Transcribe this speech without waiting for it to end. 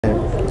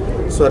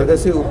स्वर्ग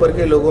से ऊपर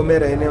के लोगों में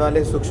रहने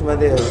वाले सूक्ष्म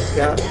देह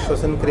क्या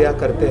श्वसन क्रिया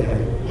करते हैं?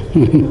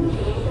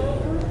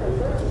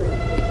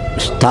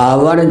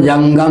 स्थावर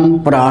जंगम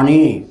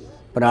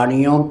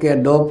प्राणियों के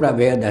दो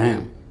प्रभेद हैं।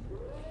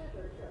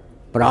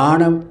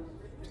 प्राण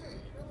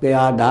के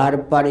आधार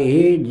पर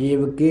ही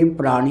जीव की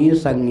प्राणी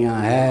संज्ञा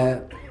है।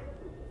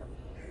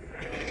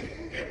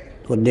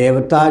 तो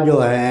देवता जो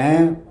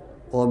हैं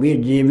वो भी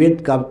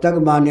जीवित कब तक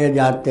माने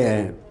जाते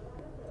हैं?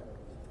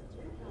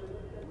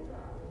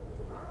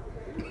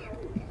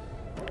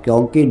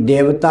 क्योंकि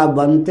देवता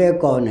बनते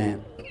कौन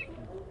हैं?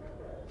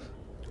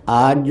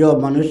 आज जो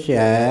मनुष्य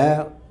है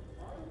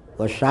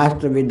वो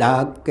शास्त्र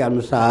विधान के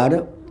अनुसार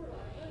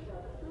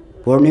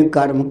पुण्य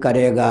कर्म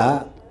करेगा।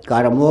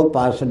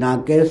 कर्मोपासना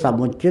के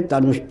समुचित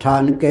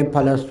अनुष्ठान के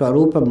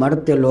फलस्वरूप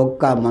मर्त्य लोक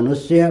का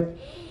मनुष्य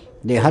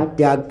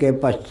देहत्याग के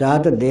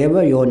पश्चात देव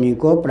योनि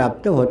को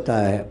प्राप्त होता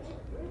है।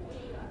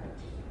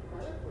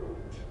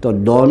 तो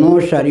दोनों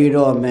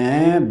शरीरों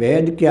में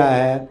भेद क्या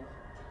है?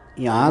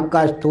 यहाँ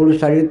का स्थूल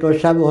शरीर तो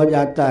सब हो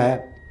जाता है।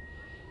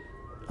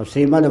 तो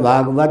श्रीमद्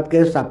भागवत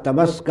के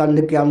सप्तम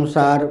स्कंध के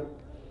अनुसार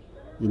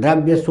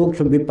द्रव्य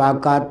सूक्ष्म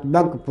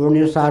विपाकात्मक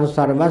पुण्यसार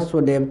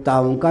सर्वस्व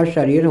देवताओं का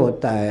शरीर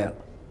होता है।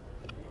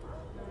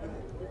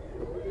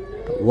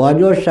 वह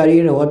जो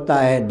शरीर होता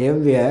है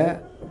दिव्य,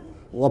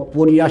 वह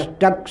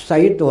पुर्यष्टक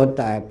सहित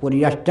होता है।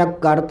 पुर्यष्टक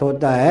का अर्थ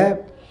होता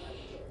है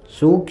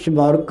सूक्ष्म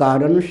और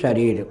कारण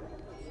शरीर।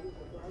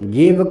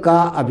 जीव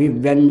का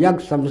अभिव्यंजक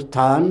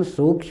संस्थान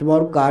सूक्ष्म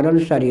और कारण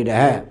शरीर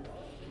है।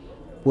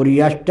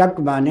 पुर्यष्टक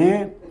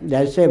माने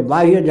जैसे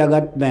बाह्य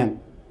जगत में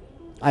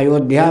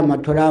अयोध्या,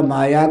 मथुरा,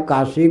 माया,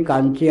 काशी,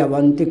 कांची,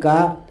 अवंतिका,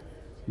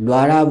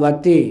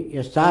 द्वारावती,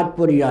 ये 7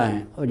 पुरियाँ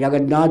हैं और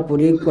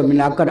जगन्नाथपुरी को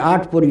मिलाकर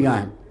 8 पुरियाँ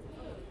हैं।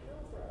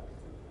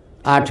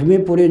 8वीं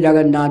पुरी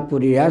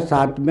जगन्नाथपुरी है,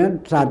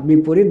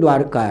 7वीं पुरी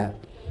द्वारका है।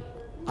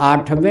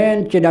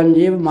 8वें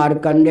चिरंजीव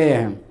मार्कंडेय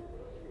हैं,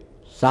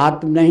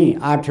 7 नहीं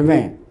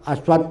 8वें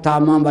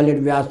अश्वत्थामा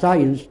बलिर्व्यासा,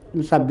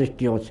 इन सब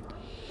दृष्टियों से।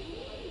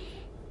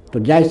 तो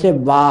जैसे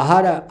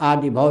बाहर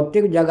आदि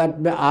भौतिक जगत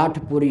में 8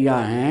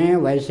 पुरियाँ हैं,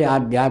 वैसे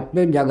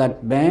आध्यात्मिक जगत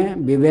में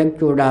विवेक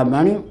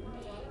चूड़ामणि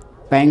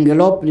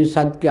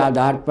पैंगलोपनिषद के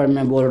आधार पर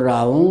मैं बोल रहा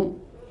हूँ।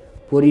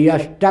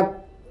 पुर्यष्टक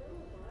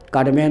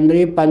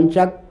कर्मेंद्रीय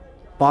पंचक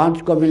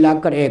 5 को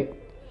मिलाकर 1,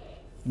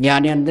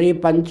 ज्ञानेंद्रीय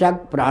पंचक,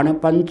 प्राण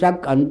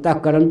पंचक,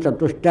 अंतःकरण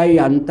चतुष्टय,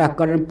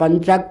 अंतःकरण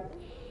पंचक,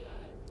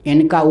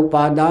 इनका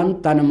उपादान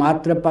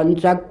तन्मात्र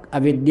पंचक,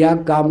 अविद्या,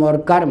 काम और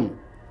कर्म,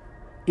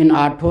 इन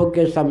 8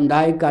 के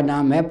समुदाय का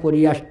नाम है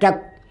पुर्यष्टक।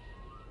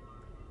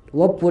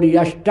 वो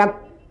पुर्यष्टक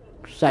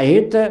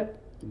सहित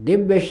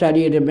दिव्य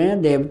शरीर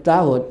में देवता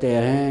होते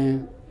हैं।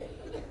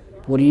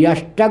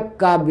 पुर्यष्टक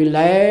का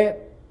विलय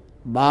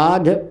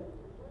बाध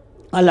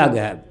अलग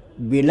है।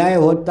 विलय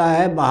होता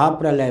है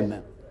महाप्रलय में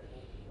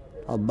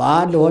और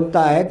बाध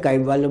होता है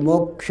कैवल्य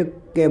मोक्ष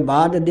के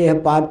बाद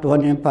देहपात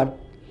होने पर।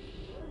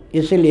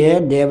 इसलिए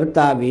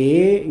देवता भी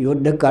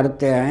युद्ध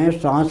करते हैं,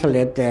 सांस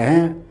लेते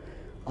हैं।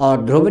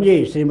 और ध्रुव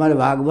जी श्रीमद्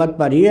भागवत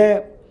पढ़िए,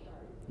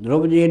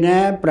 ध्रुव जी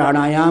ने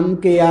प्राणायाम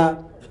किया,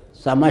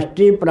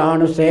 समष्टि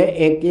प्राण से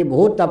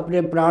एकीभूत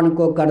अपने प्राण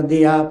को कर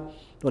दिया।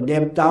 तो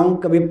देवताओं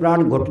के भी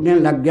प्राण घुटने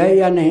लग गए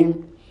या नहीं?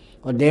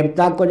 और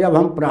देवता को जब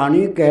हम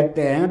प्राणी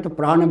कहते हैं तो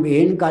प्राण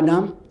विहीन का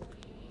नाम,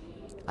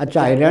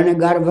 अच्छा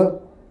हिरण्यगर्भ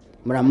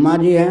ब्रह्मा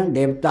जी हैं।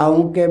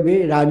 देवताओं के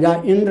भी राजा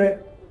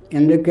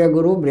इंद्र के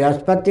गुरु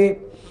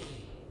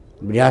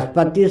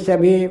बृहस्पति से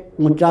भी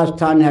ऊंचा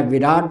स्थान है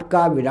विराट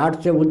का,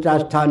 विराट से ऊंचा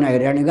स्थान है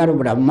हिरण्यगर्भ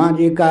ब्रह्मा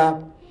जी का।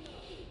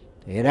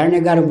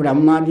 हिरण्यगर्भ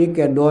ब्रह्मा जी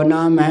के 2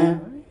 नाम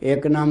हैं,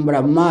 एक नाम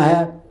ब्रह्मा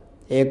है,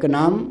 एक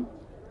नाम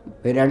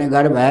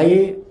हिरण्यगर्भ है ही।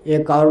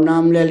 एक और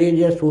नाम ले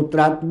लीजिए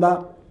सूत्रात्मा।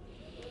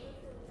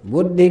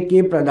 बुद्धि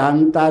की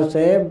प्रधानता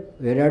से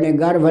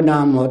हिरण्यगर्भ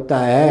नाम होता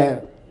है,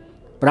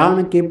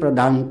 प्राण की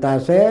प्रधानता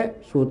से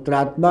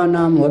सूत्रात्मा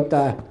नाम होता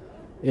है।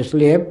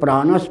 इसलिए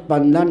प्राण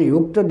स्पंदन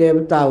युक्त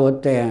देवता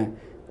होते हैं।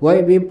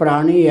 कोई भी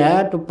प्राणी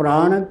है तो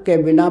प्राण के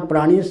बिना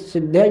प्राणी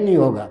सिद्ध नहीं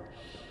होगा।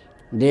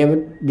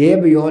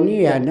 देव योनि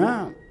है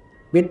ना,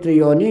 पितृ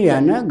योनि है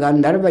ना,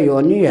 गंधर्व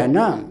योनि है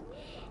ना।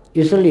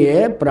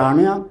 इसलिए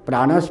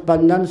प्राण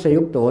स्पंदन से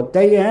युक्त होते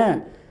ही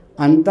हैं।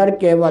 अंतर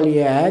केवल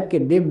यह है कि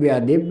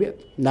दिव्य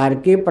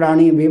नारकी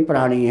प्राणी भी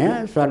प्राणी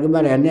हैं, स्वर्ग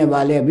में रहने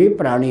वाले भी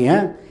प्राणी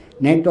हैं।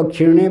 नहीं तो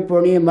क्षीणे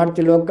पुण्य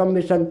मर्त्यलोकम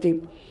विसंति।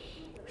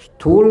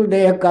 स्थूल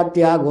देह का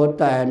त्याग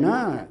होता है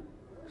ना,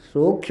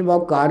 सूक्ष्म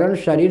कारण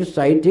शरीर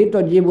सहित ही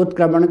तो जीव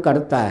उत्क्रमण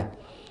करता है।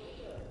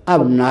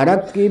 अब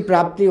नरक की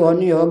प्राप्ति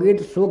होनी होगी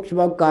तो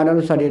सूक्ष्म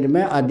कारण शरीर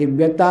में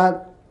अदिव्यता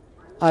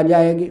आ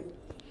जाएगी।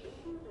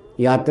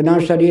 यातना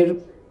शरीर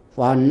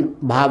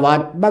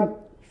भावात्मक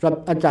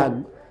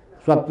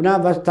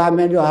स्वप्नावस्था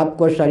में जो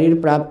आपको शरीर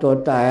प्राप्त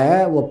होता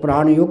है वो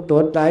प्राण युक्त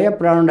होता है या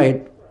प्राण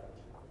रहित?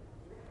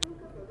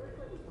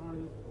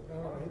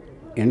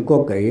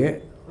 इनको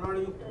कहिए।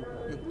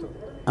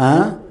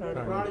 हाँ,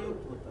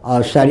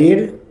 और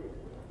शरीर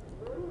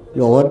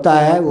जो होता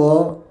है वो,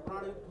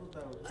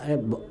 अरे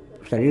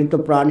शरीर तो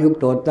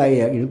प्राणयुक्त होता ही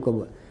है। इनको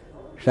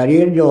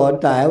शरीर जो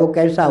होता है वो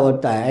कैसा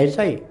होता है?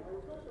 ऐसा ही?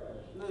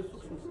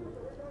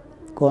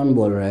 कौन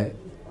बोल रहे हैं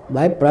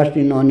भाई? प्रश्न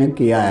इन्होंने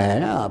किया है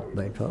ना, आप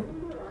बैठो।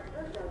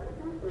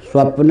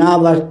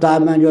 स्वप्नावस्था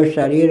में जो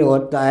शरीर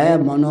होता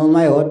है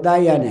मनोमय होता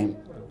है या नहीं?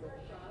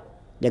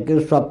 लेकिन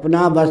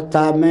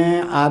स्वप्नावस्था में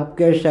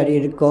आपके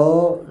शरीर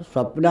को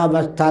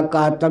स्वप्नावस्था का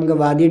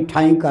आतंकवादी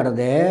ठाई कर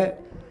दे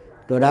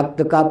तो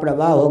रक्त का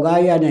प्रवाह होगा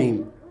या नहीं?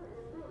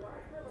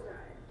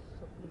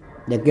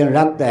 लेकिन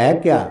रक्त है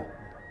क्या?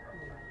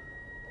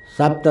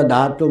 सप्त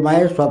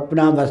धातुमय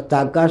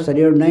स्वप्नावस्था का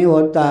शरीर नहीं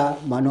होता,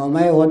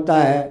 मनोमय होता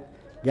है,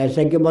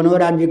 जैसे कि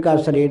मनोराज्य का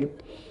शरीर।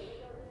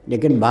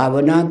 लेकिन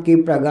भावना की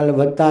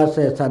प्रगल्भता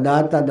से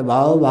सदा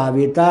तद्भाव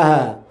भाविता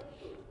है।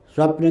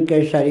 स्वप्न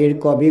के शरीर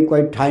को भी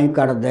कोई ठाई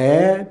कर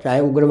दे, चाहे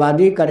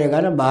उग्रवादी करेगा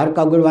ना, बाहर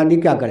का उग्रवादी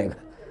क्या करेगा?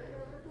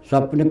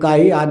 स्वप्न का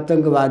ही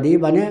आतंकवादी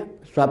बने।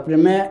 स्वप्न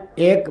में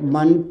एक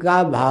मन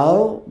का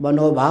भाव,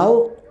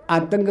 मनोभाव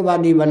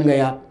आतंकवादी बन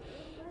गया,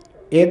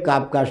 एक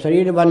आपका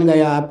शरीर बन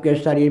गया, आपके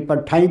शरीर पर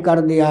ठाई कर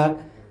दिया।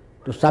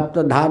 तो सप्त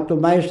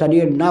धातुमय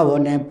शरीर न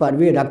होने पर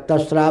भी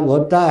रक्तस्राव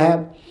होता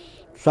है।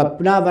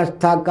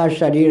 स्वप्नावस्था का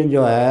शरीर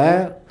जो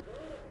है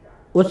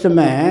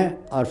उसमें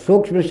और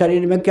सूक्ष्म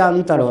शरीर में क्या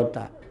अंतर होता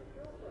है?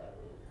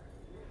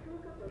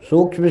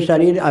 सूक्ष्म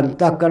शरीर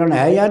अंतःकरण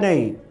है या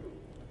नहीं?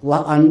 वह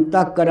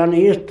अंतःकरण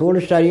ही स्थूल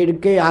शरीर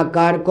के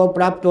आकार को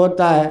प्राप्त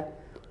होता है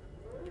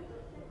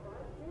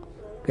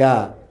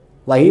क्या?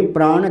 वही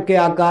प्राण के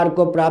आकार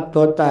को प्राप्त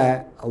होता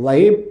है,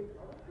 वही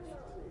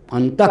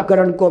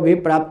अंतःकरण को भी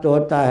प्राप्त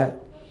होता है।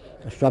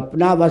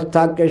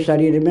 स्वप्नावस्था के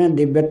शरीर में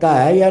दिव्यता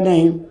है या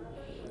नहीं?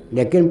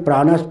 लेकिन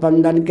प्राण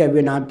स्पंदन के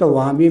बिना तो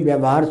वहाँ भी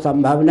व्यवहार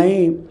संभव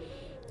नहीं।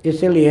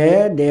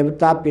 इसलिए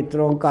देवता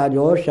पितरों का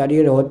जो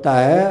शरीर होता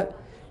है,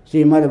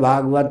 श्रीमद्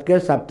भागवत के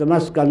सप्तम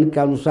स्कंद के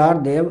अनुसार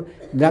देव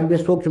द्रव्य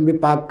सूक्ष्म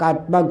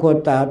विपाकात्मक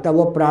होता है, तब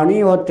वो प्राणी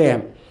होते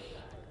हैं।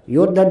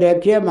 युद्ध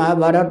देखिए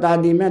महाभारत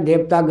आदि में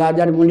देवता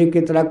गाजर मूली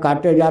की तरह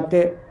काटे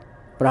जाते,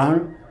 प्राण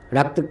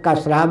रक्त का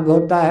स्राव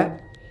होता है,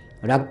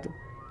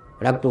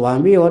 रक्त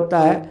वहाँ भी होता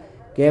है,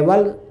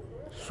 केवल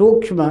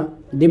सूक्ष्म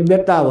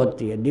दिव्यता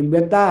होती है।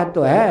 दिव्यता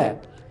तो है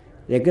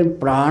लेकिन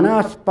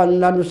प्राण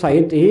स्पंदन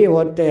सहित ही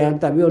होते हैं,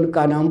 तभी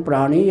उनका नाम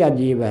प्राणी या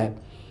जीव है।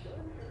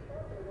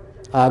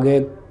 आगे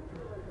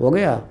हो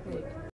गया।